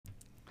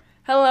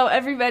Hello,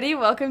 everybody.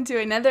 Welcome to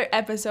another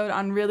episode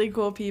on Really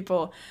Cool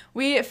People.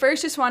 We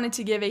first just wanted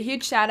to give a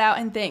huge shout out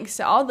and thanks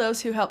to all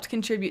those who helped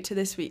contribute to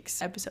this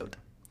week's episode.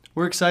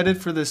 We're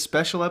excited for this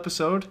special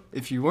episode.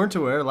 If you weren't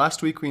aware,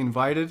 last week we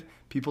invited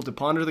people to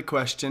ponder the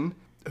question,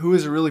 who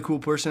is a really cool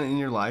person in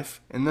your life?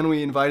 And then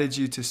we invited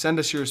you to send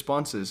us your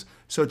responses.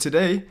 So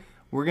today,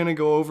 we're going to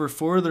go over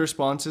 4 of the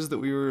responses that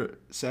we were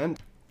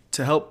sent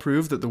to help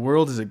prove that the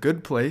world is a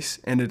good place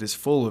and it is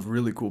full of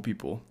really cool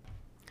people.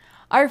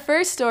 Our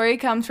first story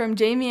comes from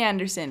Jamie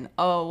Anderson,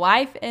 a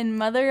wife and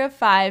mother of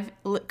 5,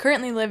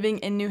 currently living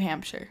in New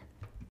Hampshire.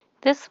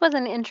 This was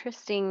an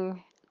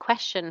interesting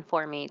question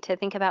for me to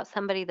think about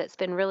somebody that's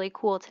been really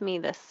cool to me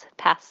this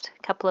past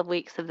couple of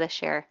weeks of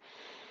this year.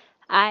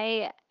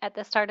 At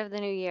the start of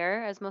the new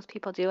year, as most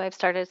people do, I've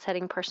started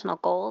setting personal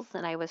goals,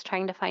 and I was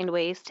trying to find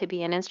ways to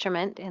be an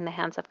instrument in the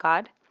hands of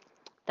God,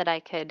 that I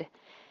could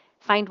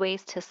find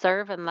ways to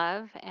serve and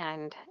love.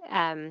 And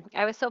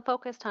I was so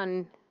focused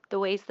on the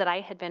ways that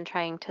I had been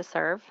trying to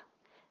serve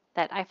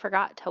that I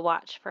forgot to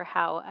watch for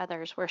how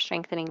others were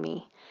strengthening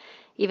me.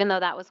 Even though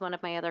that was one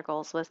of my other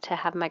goals, was to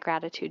have my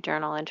gratitude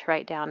journal and to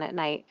write down at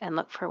night and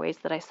look for ways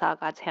that I saw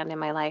God's hand in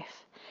my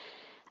life.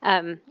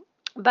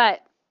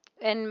 But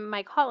in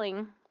my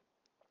calling,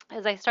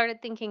 as I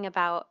started thinking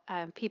about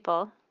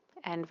people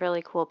and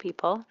really cool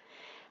people,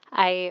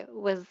 my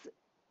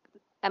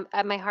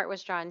heart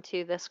was drawn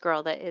to this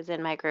girl that is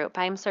in my group.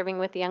 I'm serving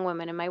with the young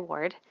women in my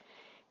ward,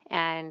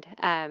 and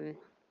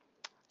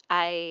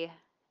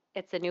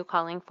it's a new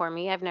calling for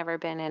me. I've never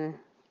been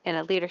in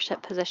a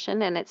leadership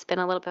position, and it's been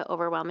a little bit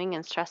overwhelming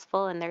and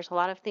stressful, and there's a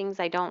lot of things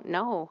I don't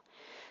know,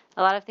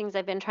 a lot of things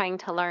I've been trying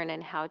to learn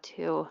and how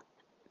to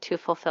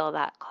fulfill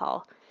that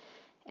call.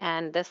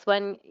 And this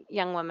one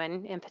young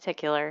woman in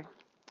particular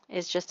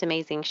is just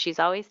amazing. She's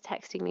always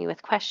texting me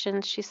with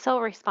questions. She's so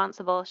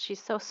responsible.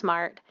 She's so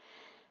smart.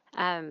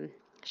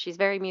 She's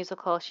very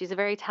musical. She's a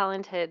very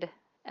talented,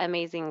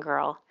 amazing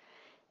girl,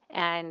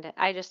 and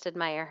I just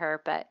admire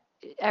her. But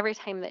every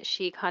time that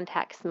she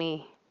contacts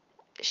me,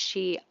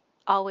 she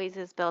always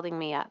is building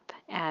me up,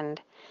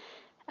 and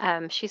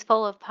she's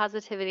full of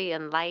positivity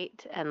and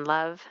light and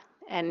love,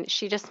 and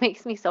she just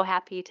makes me so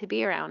happy to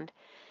be around.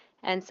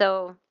 And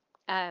so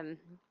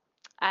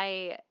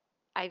I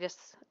just,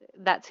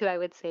 that's who I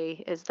would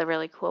say is the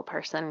really cool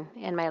person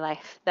in my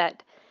life,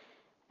 that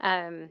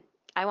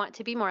I want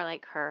to be more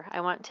like her.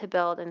 I want to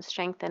build and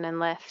strengthen and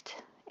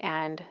lift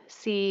and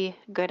see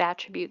good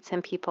attributes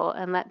in people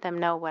and let them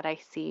know what I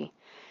see,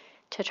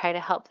 to try to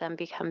help them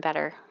become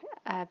better,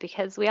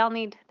 because we all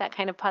need that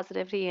kind of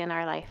positivity in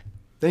our life.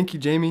 Thank you,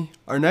 Jamie.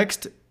 Our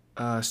next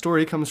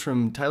story comes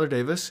from Tyler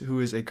Davis, who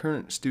is a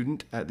current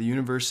student at the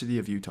University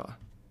of Utah.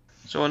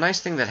 So a nice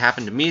thing that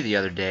happened to me the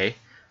other day,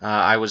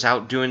 I was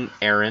out doing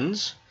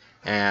errands,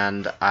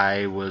 and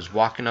I was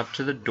walking up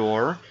to the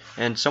door,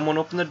 and someone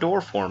opened the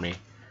door for me.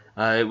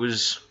 It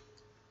was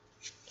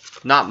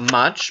not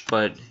much,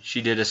 but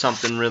she did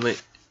something really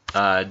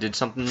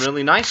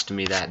nice to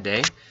me that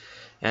day.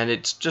 And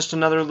it's just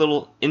another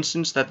little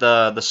instance that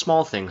the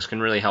small things can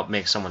really help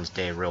make someone's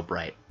day real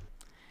bright.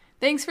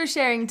 Thanks for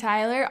sharing,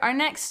 Tyler. Our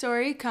next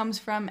story comes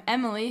from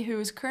Emily, who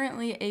is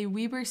currently a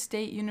Weber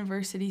State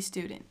University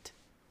student.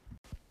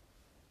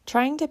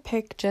 Trying to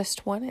pick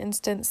just one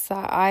instance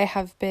that I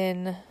have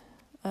been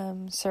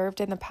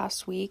served in the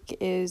past week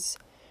is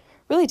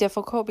really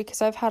difficult,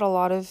 because I've had a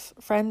lot of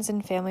friends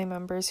and family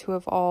members who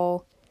have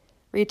all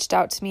reached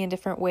out to me in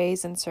different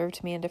ways and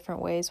served me in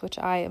different ways, which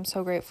I am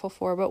so grateful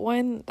for. But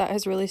one that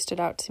has really stood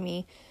out to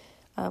me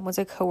was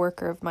a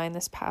coworker of mine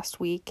this past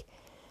week.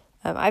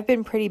 I've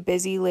been pretty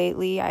busy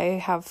lately. I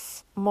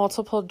have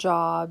multiple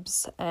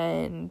jobs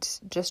and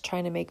just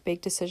trying to make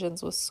big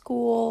decisions with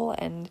school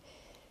and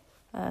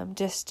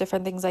just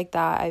different things like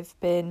that. I've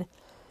been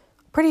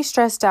pretty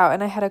stressed out,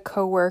 and I had a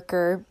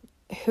coworker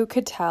who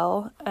could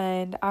tell,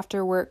 and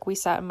after work we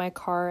sat in my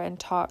car and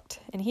talked,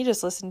 and he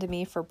just listened to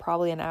me for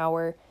probably an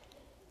hour.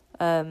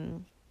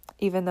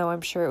 Even though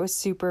I'm sure it was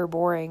super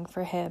boring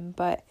for him.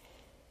 But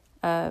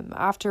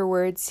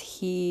afterwards,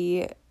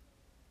 he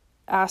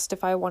asked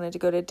if I wanted to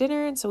go to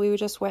dinner, and so we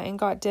just went and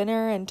got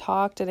dinner and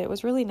talked, and it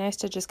was really nice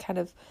to just kind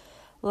of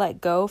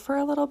let go for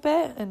a little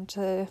bit and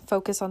to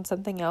focus on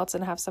something else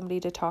and have somebody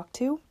to talk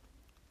to.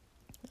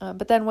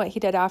 But then what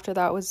he did after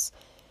that was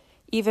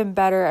even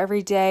better.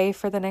 Every day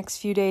for the next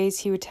few days,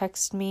 he would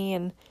text me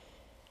and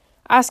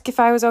ask if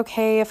I was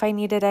okay, if I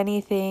needed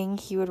anything.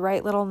 He would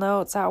write little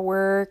notes at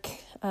work.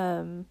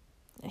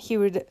 He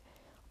would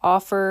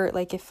offer,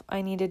 like, if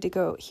I needed to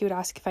go, he would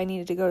ask if I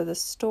needed to go to the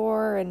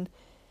store, and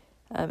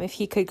if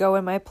he could go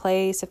in my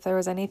place, if there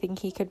was anything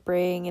he could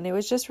bring. And it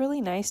was just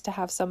really nice to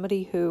have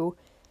somebody who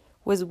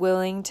was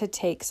willing to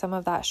take some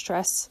of that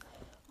stress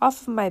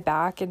off of my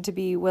back and to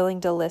be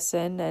willing to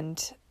listen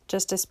and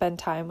just to spend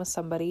time with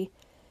somebody.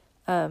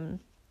 And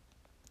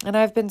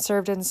I've been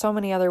served in so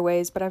many other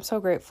ways, but I'm so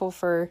grateful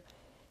for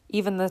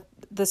even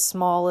the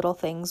small little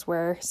things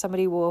where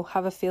somebody will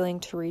have a feeling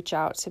to reach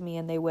out to me,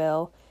 and they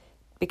will,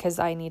 because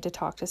I need to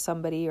talk to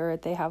somebody, or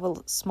they have a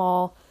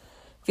small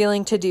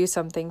feeling to do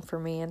something for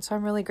me. And so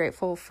I'm really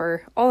grateful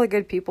for all the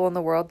good people in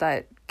the world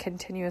that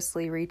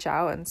continuously reach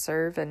out and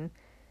serve and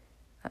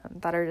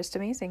that are just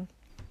amazing.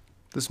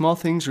 The small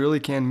things really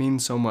can mean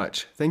so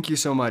much. Thank you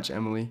so much,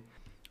 Emily.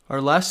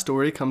 Our last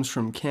story comes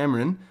from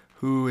Cameron,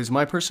 who is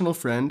my personal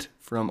friend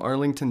from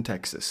Arlington,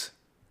 Texas.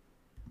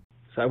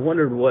 So I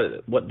wondered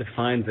what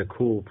defines a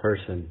cool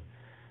person.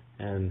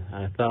 And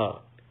I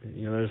thought,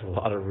 there's a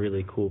lot of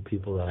really cool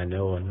people that I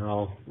know, and they're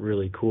all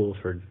really cool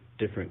for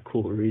different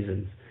cool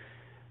reasons.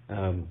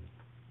 The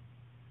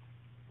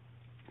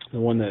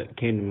one that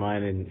came to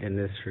mind in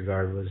this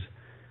regard was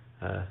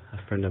a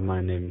friend of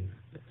mine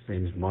his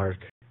name's Mark.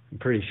 I'm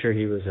pretty sure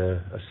he was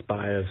a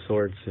spy of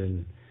sorts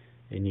in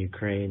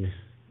Ukraine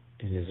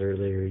in his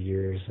earlier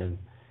years, and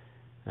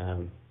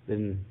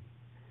then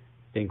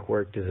I think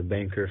worked as a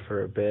banker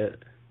for a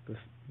bit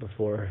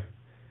before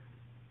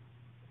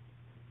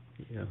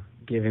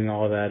giving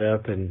all that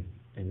up and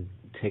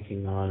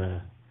taking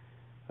on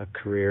a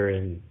career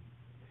in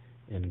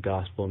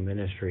gospel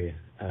ministry.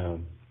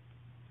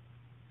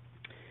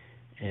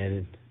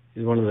 And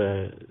he's one of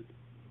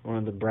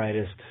the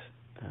brightest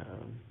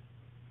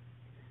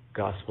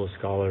gospel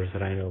scholars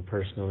that I know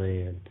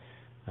personally, and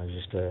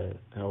just an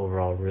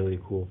overall really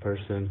cool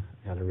person.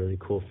 Got a really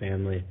cool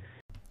family.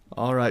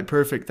 All right,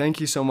 perfect. Thank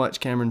you so much,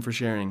 Cameron, for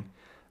sharing.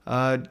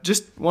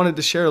 Just wanted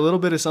to share a little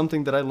bit of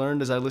something that I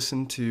learned as I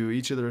listened to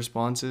each of the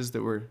responses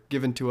that were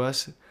given to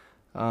us.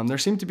 There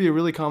seemed to be a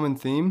really common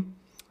theme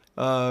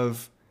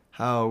of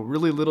how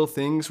really little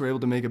things were able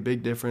to make a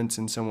big difference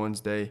in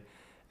someone's day.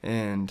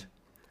 And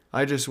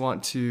I just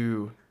want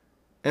to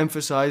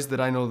emphasize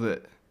that I know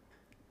that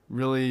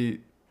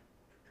really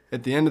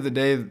at the end of the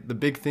day, the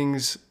big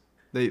things,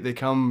 they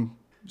come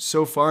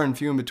so far and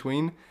few in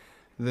between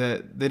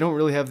that they don't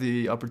really have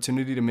the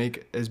opportunity to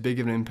make as big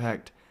of an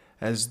impact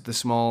as the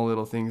small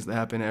little things that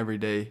happen every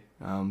day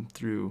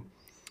through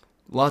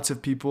lots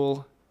of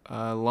people,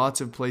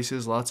 lots of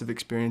places, lots of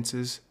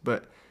experiences,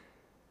 but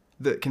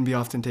that can be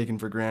often taken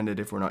for granted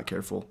if we're not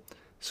careful.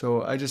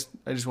 So I just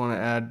want to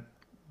add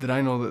that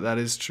I know that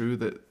is true,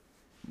 that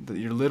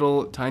your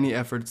little tiny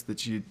efforts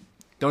that you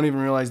don't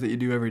even realize that you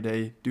do every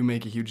day do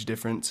make a huge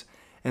difference,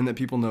 and that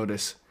people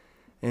notice.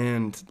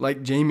 And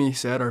like Jamie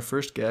said, our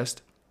first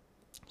guest,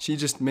 she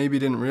just maybe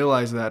didn't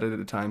realize that at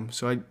the time.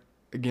 So I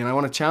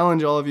want to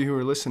challenge all of you who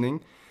are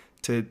listening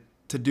to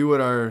do what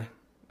our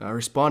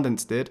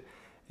respondents did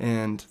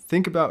and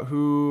think about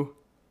who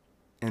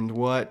and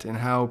what and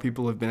how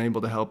people have been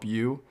able to help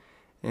you,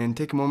 and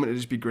take a moment to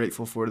just be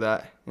grateful for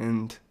that,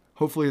 and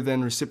hopefully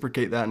then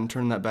reciprocate that and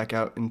turn that back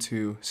out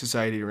into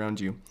society around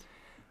you.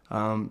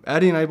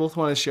 Addie and I both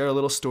want to share a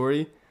little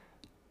story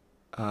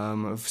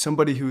of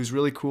somebody who's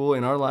really cool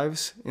in our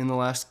lives in the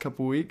last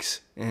couple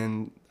weeks,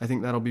 and I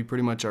think that'll be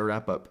pretty much our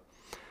wrap up.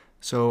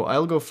 So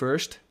I'll go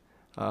first.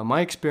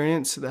 My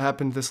experience that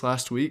happened this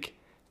last week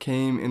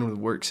came in a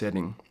work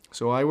setting.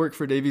 So I work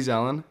for Davies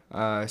Allen,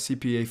 a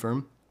CPA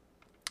firm,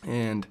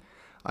 and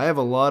I have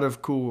a lot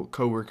of cool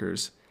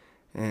coworkers,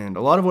 and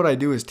a lot of what I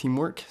do is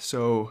teamwork.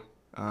 So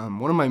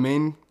one of my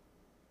main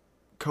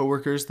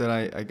coworkers that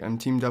I'm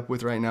teamed up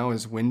with right now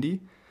is Wendy.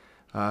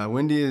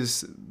 Wendy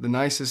is the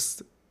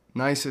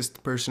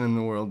nicest person in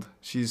the world.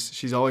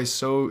 She's always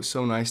so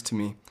nice to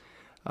me.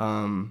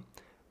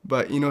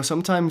 But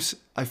sometimes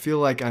I feel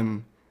like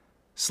I'm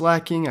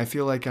slacking. I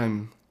feel like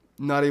I'm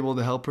not able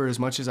to help her as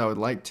much as I would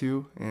like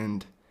to,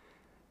 and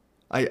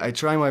I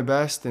try my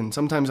best, and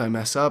sometimes I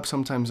mess up,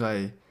 sometimes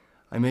I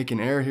make an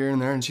error here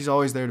and there, and she's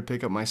always there to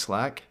pick up my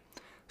slack.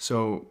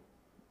 So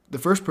the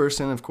first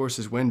person, of course,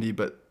 is Wendy,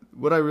 but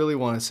what I really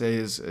want to say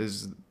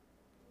is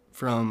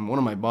from one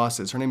of my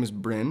bosses. Her name is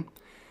Bryn,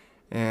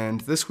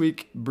 and this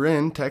week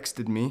Bryn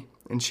texted me,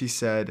 and she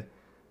said,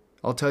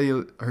 I'll tell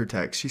you her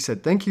text. She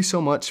said, "Thank you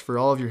so much for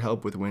all of your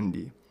help with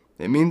Wendy.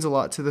 It means a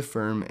lot to the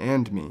firm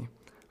and me.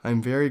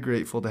 I'm very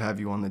grateful to have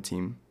you on the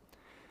team."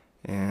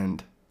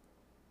 And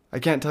I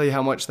can't tell you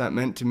how much that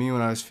meant to me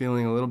when I was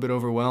feeling a little bit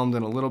overwhelmed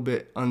and a little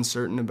bit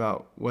uncertain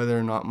about whether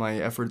or not my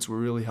efforts were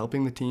really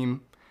helping the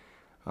team.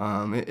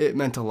 It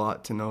meant a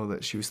lot to know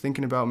that she was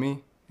thinking about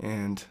me.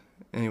 And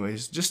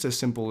anyways, just a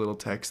simple little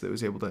text that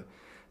was able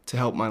to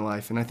help my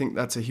life. And I think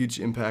that's a huge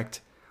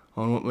impact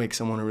on what makes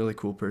someone a really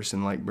cool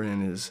person like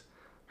Bryn, is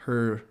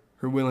her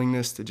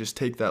willingness to just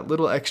take that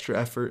little extra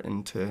effort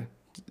and to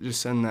just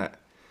send that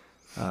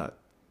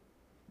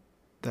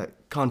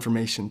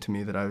confirmation to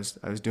me that I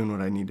was doing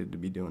what I needed to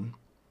be doing.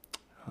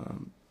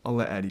 I'll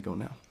let Addie go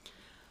now.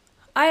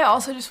 I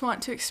also just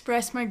want to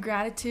express my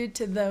gratitude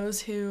to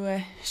those who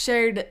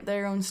shared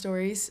their own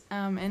stories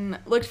and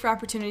looked for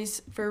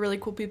opportunities for really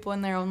cool people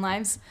in their own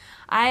lives.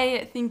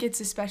 I think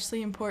it's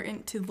especially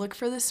important to look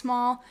for the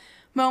small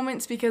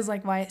moments because,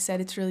 like Wyatt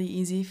said, it's really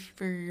easy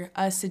for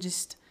us to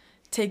just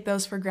take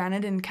those for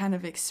granted and kind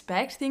of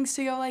expect things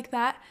to go like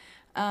that.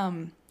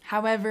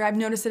 However, I've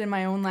noticed it in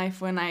my own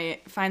life when I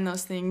find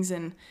those things,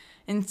 and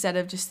instead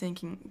of just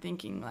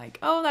thinking like,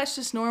 oh, that's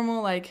just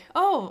normal, like,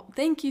 oh,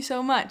 thank you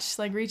so much,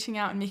 like reaching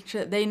out and making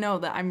sure that they know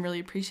that I'm really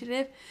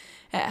appreciative,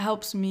 it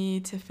helps me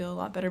to feel a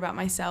lot better about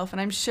myself. And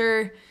I'm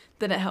sure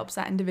that it helps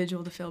that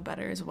individual to feel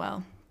better as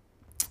well.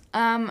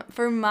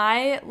 For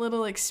my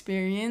little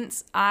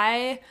experience,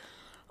 I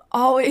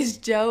always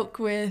joke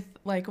with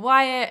like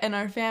Wyatt and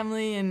our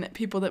family and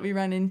people that we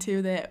run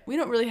into that we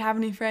don't really have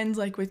any friends,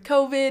 like with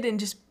COVID and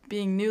just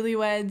being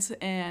newlyweds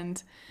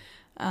and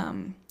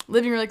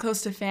living really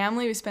close to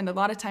family. We spend a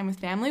lot of time with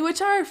family,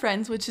 which are our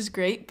friends, which is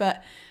great,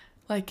 but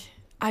like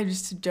I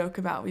just joke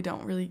about we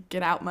don't really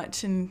get out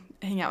much and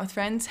hang out with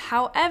friends.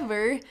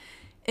 However,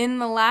 in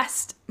the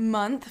last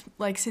month,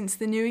 like since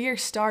the new year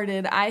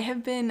started, I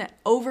have been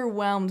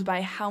overwhelmed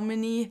by how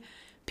many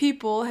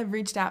people have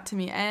reached out to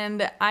me,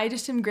 and I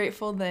just am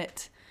grateful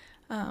that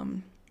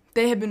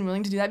they have been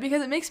willing to do that,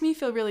 because it makes me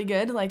feel really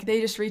good. Like they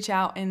just reach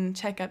out and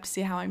check up to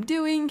see how I'm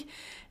doing,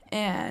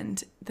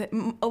 and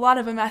a lot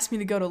of them ask me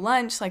to go to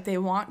lunch, like they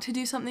want to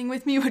do something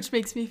with me, which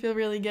makes me feel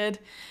really good.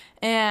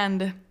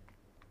 And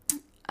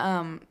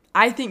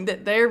I think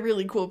that they're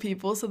really cool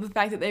people, so the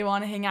fact that they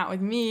want to hang out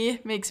with me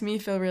makes me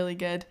feel really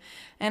good.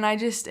 And I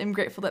just am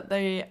grateful that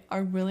they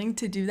are willing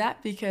to do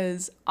that,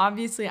 because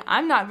obviously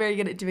I'm not very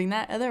good at doing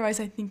that.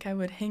 Otherwise, I think I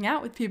would hang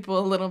out with people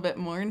a little bit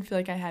more and feel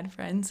like I had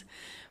friends.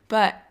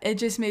 But it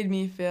just made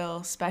me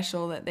feel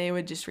special that they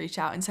would just reach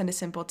out and send a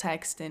simple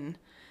text and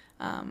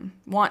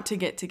want to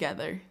get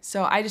together.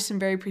 So I just am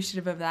very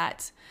appreciative of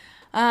that.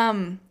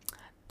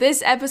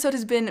 This episode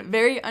has been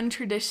very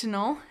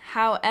untraditional.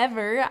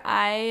 However,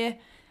 I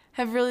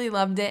have really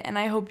loved it, and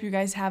I hope you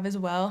guys have as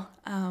well.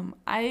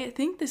 I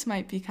think this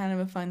might be kind of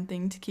a fun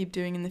thing to keep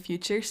doing in the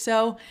future.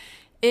 So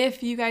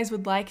if you guys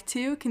would like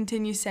to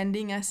continue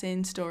sending us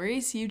in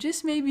stories, you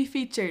just may be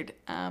featured.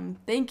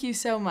 Thank you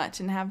so much,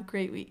 and have a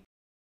great week.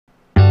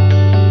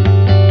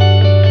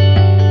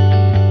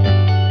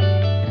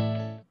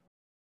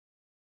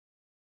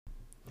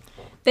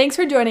 Thanks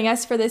for joining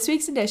us for this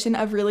week's edition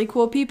of Really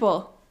Cool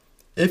People.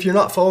 If you're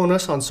not following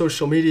us on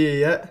social media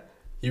yet,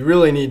 you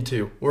really need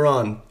to. We're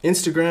on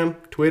Instagram,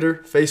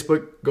 Twitter,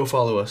 Facebook. Go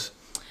follow us.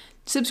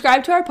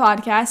 Subscribe to our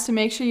podcast to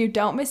make sure you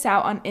don't miss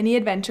out on any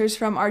adventures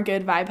from our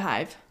Good Vibe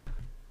Hive.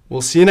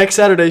 We'll see you next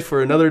Saturday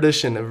for another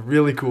edition of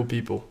Really Cool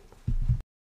People.